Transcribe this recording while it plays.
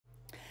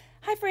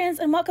Hi friends,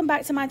 and welcome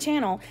back to my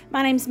channel.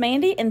 My name's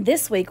Mandy, and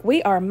this week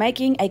we are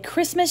making a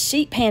Christmas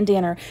sheet pan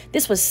dinner.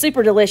 This was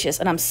super delicious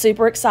and I'm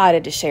super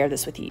excited to share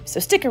this with you, so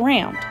stick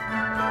around.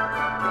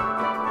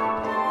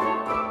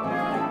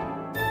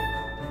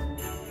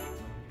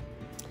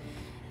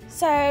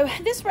 So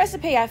this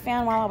recipe I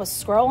found while I was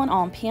scrolling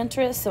on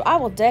Pinterest, so I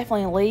will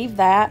definitely leave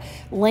that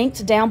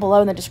linked down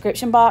below in the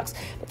description box.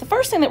 But the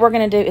first thing that we're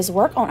going to do is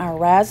work on our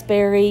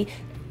raspberry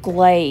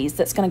glaze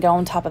that's going to go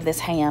on top of this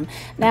ham.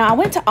 Now I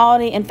went to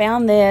Aldi and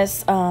found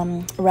this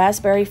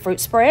raspberry fruit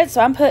spread,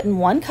 so I'm putting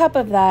 1 cup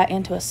of that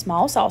into a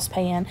small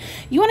saucepan.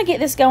 You want to get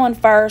this going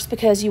first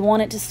because you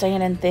want it to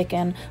stand and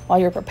thicken while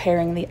you're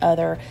preparing the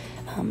other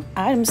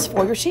items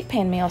for your sheet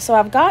pan meal. So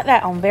I've got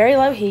that on very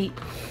low heat.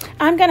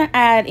 I'm going to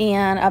add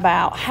in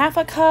about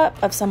 1/2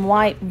 cup of some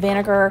white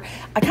vinegar.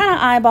 I kind of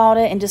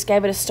eyeballed it and just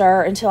gave it a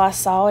stir until I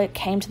saw it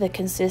came to the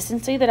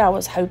consistency that I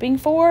was hoping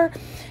for.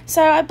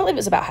 So I believe it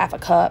was about 1/2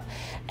 cup.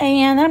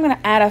 And then I'm going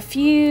to add a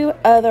few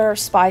other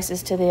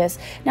spices to this.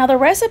 Now the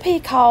recipe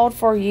called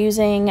for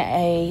using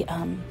a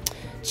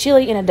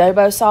chili and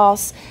adobo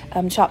sauce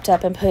chopped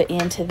up and put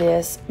into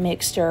this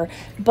mixture,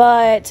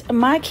 but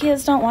my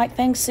kids don't like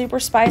things super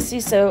spicy,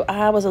 so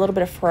I was a little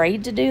bit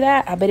afraid to do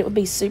that. I bet it would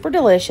be super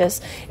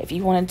delicious if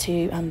you wanted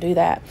to do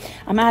that.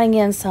 I'm adding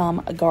in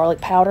some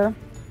garlic powder,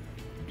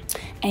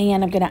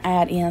 and I'm going to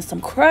add in some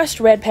crushed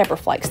red pepper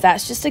flakes.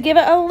 That's just to give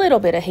it a little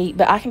bit of heat,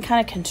 but I can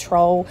kind of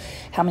control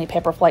how many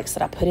pepper flakes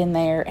that I put in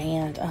there,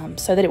 and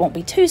so that it won't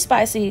be too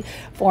spicy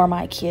for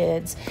my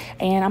kids.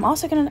 And I'm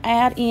also going to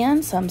add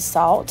in some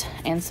salt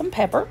and some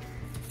pepper.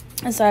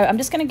 And so I'm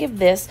just going to give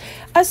this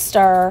a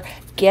stir,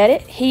 get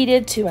it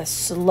heated to a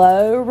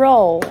slow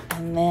roll,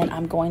 and then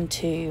I'm going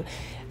to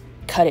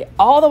cut it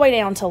all the way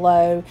down to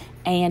low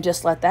and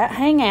just let that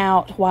hang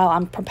out while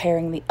I'm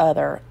preparing the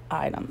other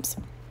items.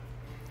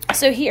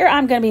 So here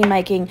I'm going to be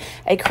making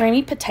a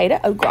creamy potato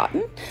au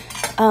gratin.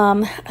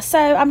 So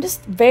I'm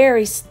just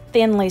very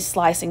thinly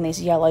slicing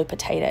these yellow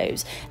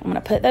potatoes. I'm going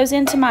to put those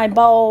into my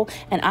bowl,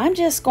 and I'm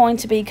just going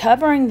to be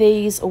covering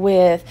these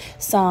with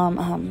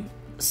some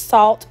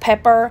salt,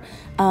 pepper,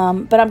 but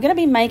I'm going to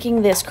be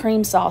making this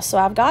cream sauce. So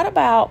I've got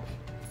about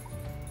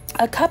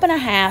 1.5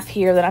 cups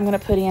here that I'm going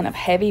to put in of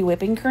heavy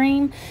whipping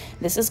cream.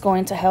 This is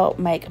going to help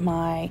make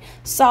my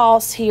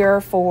sauce here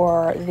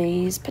for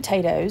these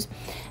potatoes.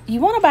 You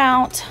want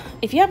about,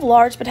 if you have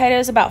large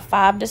potatoes, about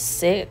 5 to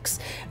 6.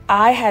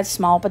 I had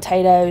small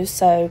potatoes,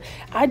 so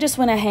I just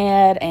went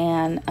ahead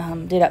and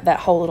did up that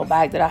whole little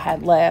bag that I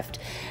had left.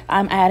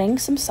 I'm adding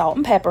some salt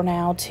and pepper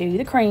now to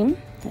the cream.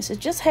 This is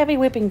just heavy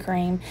whipping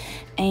cream,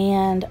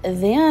 and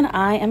then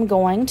I am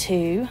going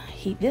to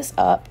heat this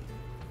up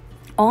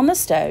on the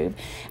stove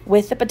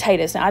with the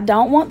potatoes. Now I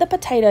don't want the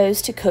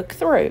potatoes to cook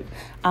through.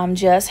 I'm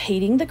just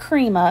heating the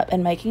cream up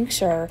and making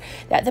sure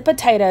that the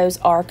potatoes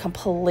are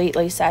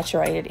completely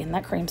saturated in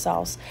that cream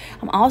sauce.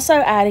 I'm also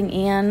adding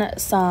in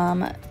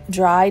some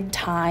dried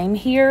thyme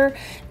here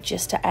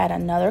just to add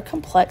another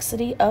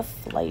complexity of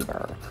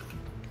flavor.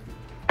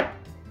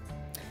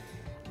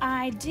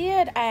 I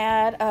did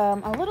add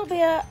a little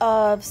bit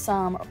of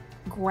some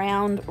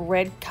ground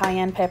red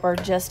cayenne pepper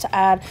just to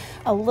add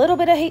a little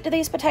bit of heat to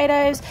these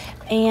potatoes,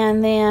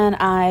 and then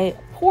I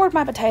poured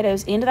my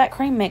potatoes into that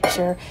cream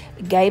mixture,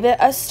 gave it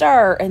a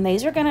stir, and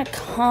these are going to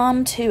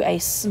come to a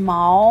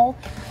small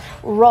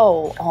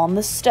roll on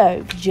the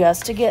stove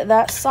just to get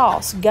that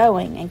sauce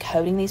going and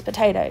coating these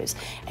potatoes.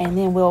 And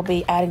then we'll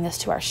be adding this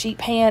to our sheet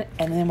pan,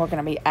 and then we're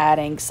going to be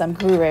adding some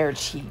Gruyere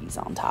cheese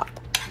on top.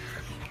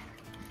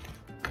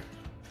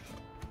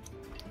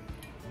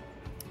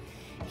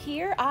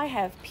 Here I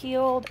have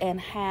peeled and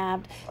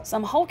halved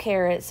some whole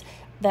carrots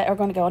that are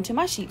going to go into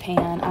my sheet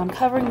pan. I'm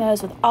covering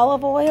those with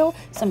olive oil,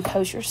 some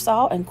kosher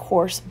salt, and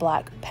coarse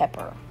black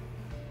pepper.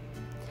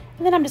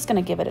 And then I'm just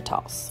going to give it a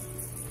toss.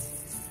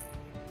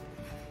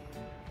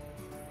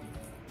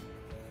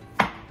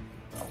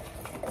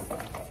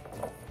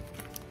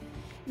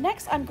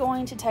 Next, I'm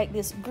going to take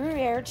this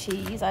Gruyere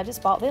cheese. I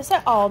just bought this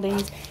at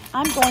Aldi's.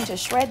 I'm going to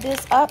shred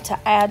this up to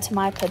add to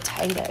my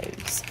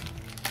potatoes.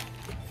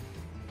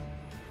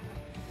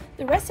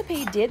 The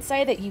recipe did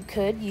say that you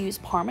could use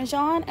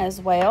Parmesan as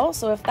well,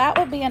 so if that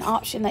would be an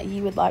option that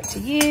you would like to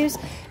use,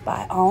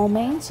 by all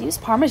means use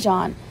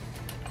Parmesan.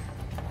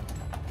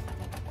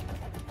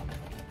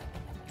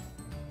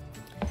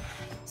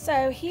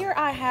 So here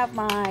I have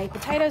my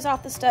potatoes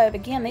off the stove.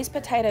 Again, these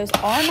potatoes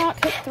are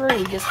not cooked through,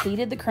 we just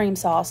heated the cream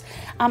sauce.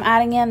 I'm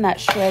adding in that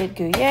shredded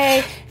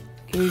Gruyere.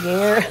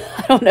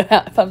 I don't know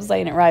if I'm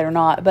saying it right or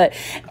not,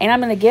 and I'm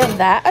going to give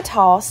that a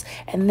toss,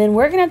 and then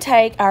we're going to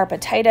take our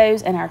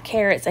potatoes and our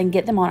carrots and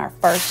get them on our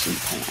first sheet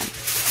pan.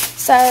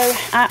 So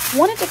I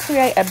wanted to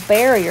create a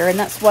barrier, and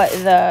that's what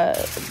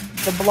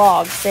the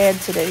blog said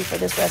to do for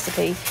this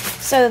recipe,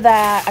 so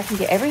that I can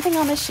get everything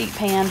on the sheet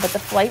pan, but the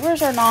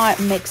flavors are not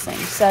mixing.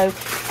 So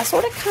I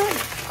sort of kind of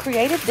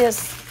created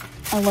this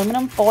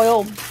aluminum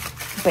foil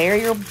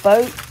barrier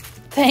boat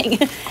thing,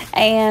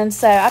 And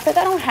so I put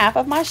that on half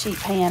of my sheet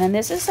pan, and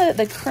this is so that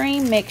the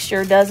cream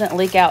mixture doesn't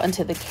leak out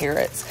into the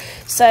carrots.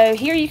 So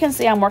here you can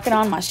see I'm working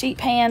on my sheet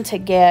pan to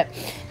get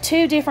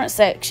 2 different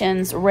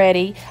sections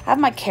ready. I have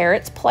my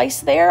carrots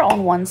placed there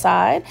on one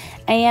side,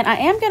 and I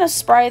am going to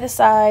spray the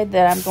side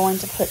that I'm going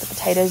to put the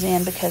potatoes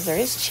in because there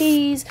is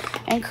cheese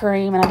and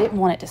cream and I didn't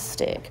want it to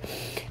stick.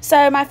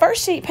 So my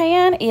first sheet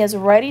pan is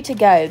ready to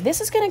go.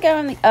 This is going to go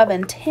in the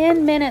oven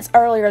 10 minutes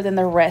earlier than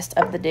the rest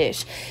of the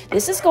dish.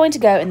 This is going to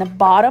go in the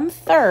bottom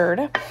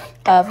third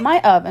of my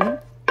oven,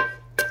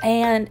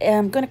 and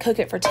I'm going to cook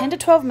it for 10 to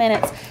 12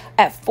 minutes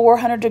at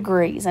 400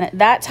 degrees. And at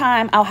that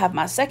time, I'll have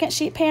my second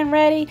sheet pan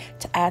ready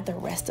to add the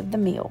rest of the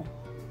meal.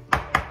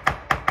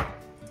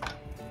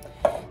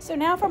 So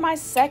now for my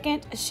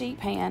second sheet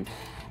pan,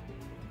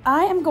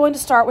 I am going to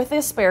start with the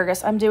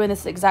asparagus. I'm doing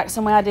this the exact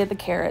same way I did the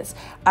carrots.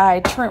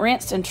 I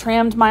rinsed and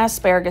trimmed my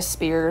asparagus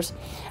spears.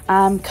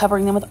 I'm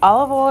covering them with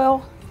olive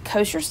oil,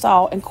 kosher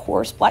salt, and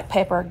coarse black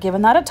pepper,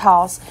 giving that a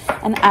toss,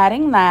 and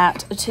adding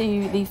that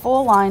to the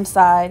full line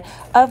side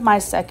of my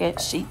second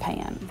sheet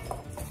pan.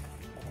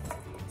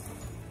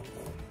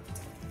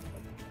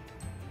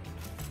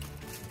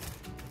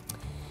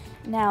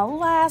 Now,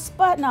 last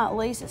but not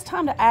least, it's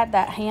time to add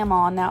that ham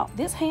on. Now,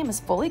 this ham is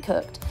fully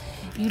cooked.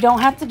 You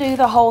don't have to do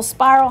the whole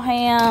spiral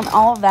ham,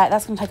 all of that.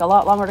 That's going to take a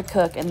lot longer to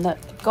cook, and the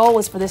goal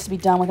is for this to be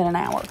done within an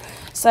hour.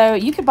 So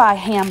you could buy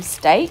ham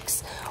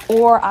steaks,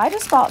 or I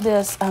just bought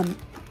this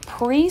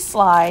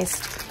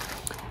pre-sliced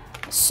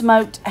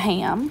smoked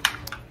ham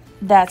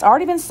that's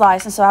already been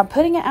sliced, and so I'm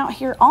putting it out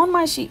here on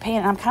my sheet pan,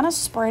 and I'm kind of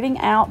spreading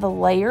out the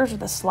layers or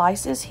the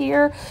slices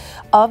here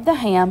of the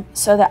ham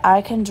so that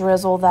I can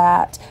drizzle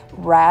that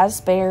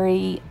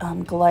raspberry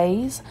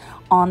glaze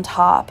on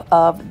top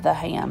of the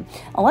ham.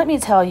 Now, let me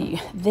tell you,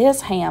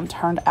 this ham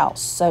turned out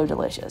so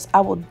delicious.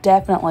 I will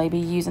definitely be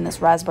using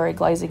this raspberry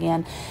glaze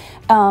again.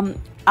 I'm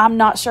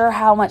not sure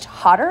how much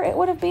hotter it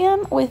would have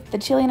been with the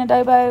chili and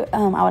adobo.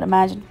 I would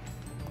imagine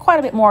quite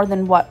a bit more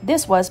than what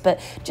this was, but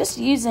just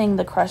using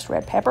the crushed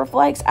red pepper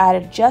flakes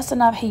added just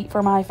enough heat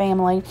for my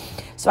family.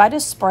 So I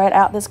just spread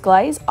out this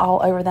glaze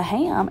all over the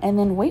ham, and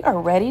then we are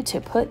ready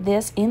to put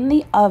this in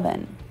the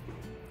oven.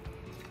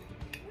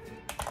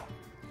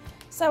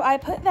 So I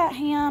put that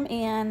ham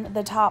in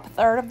the top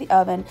third of the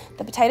oven.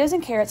 The potatoes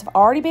and carrots have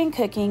already been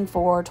cooking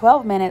for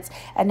 12 minutes,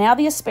 and now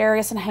the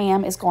asparagus and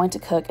ham is going to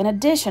cook an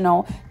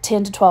additional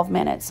 10 to 12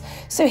 minutes.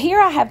 So here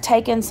I have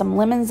taken some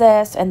lemon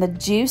zest and the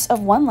juice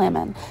of 1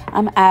 lemon.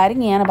 I'm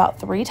adding in about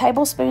 3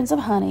 tablespoons of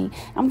honey.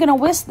 I'm going to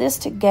whisk this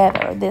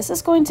together. This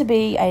is going to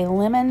be a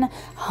lemon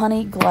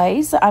honey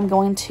glaze that I'm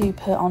going to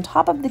put on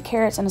top of the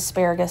carrots and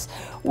asparagus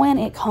when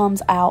it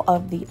comes out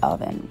of the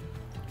oven.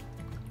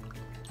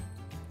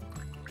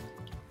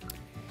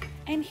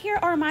 And here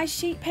are my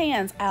sheet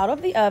pans out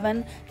of the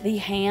oven. The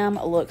ham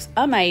looks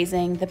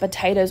amazing. The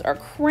potatoes are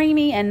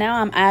creamy, and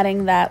now I'm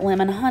adding that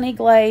lemon honey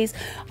glaze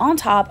on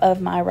top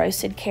of my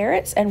roasted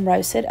carrots and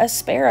roasted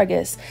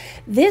asparagus.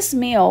 This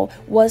meal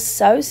was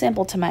so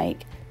simple to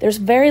make. There's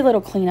very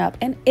little cleanup,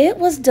 and it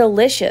was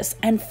delicious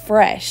and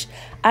fresh.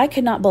 I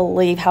could not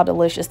believe how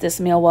delicious this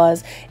meal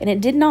was, and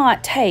it did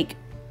not take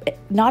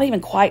not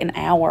even quite an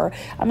hour.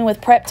 I mean,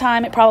 with prep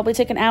time, it probably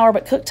took an hour,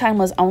 but cook time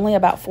was only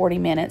about 40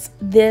 minutes.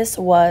 This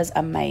was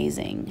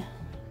amazing.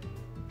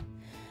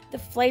 The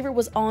flavor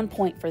was on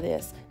point for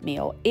this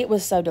meal. It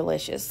was so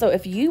delicious. So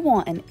if you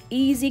want an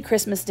easy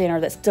Christmas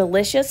dinner that's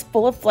delicious,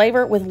 full of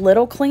flavor, with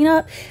little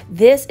cleanup,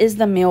 this is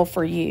the meal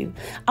for you.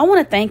 I want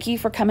to thank you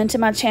for coming to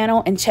my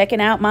channel and checking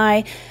out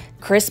my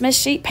Christmas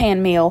sheet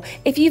pan meal.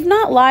 If you've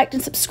not liked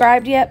and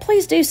subscribed yet,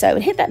 please do so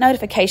and hit that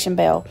notification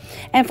bell.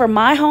 And from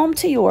my home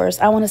to yours,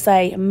 I want to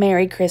say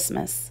Merry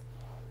Christmas.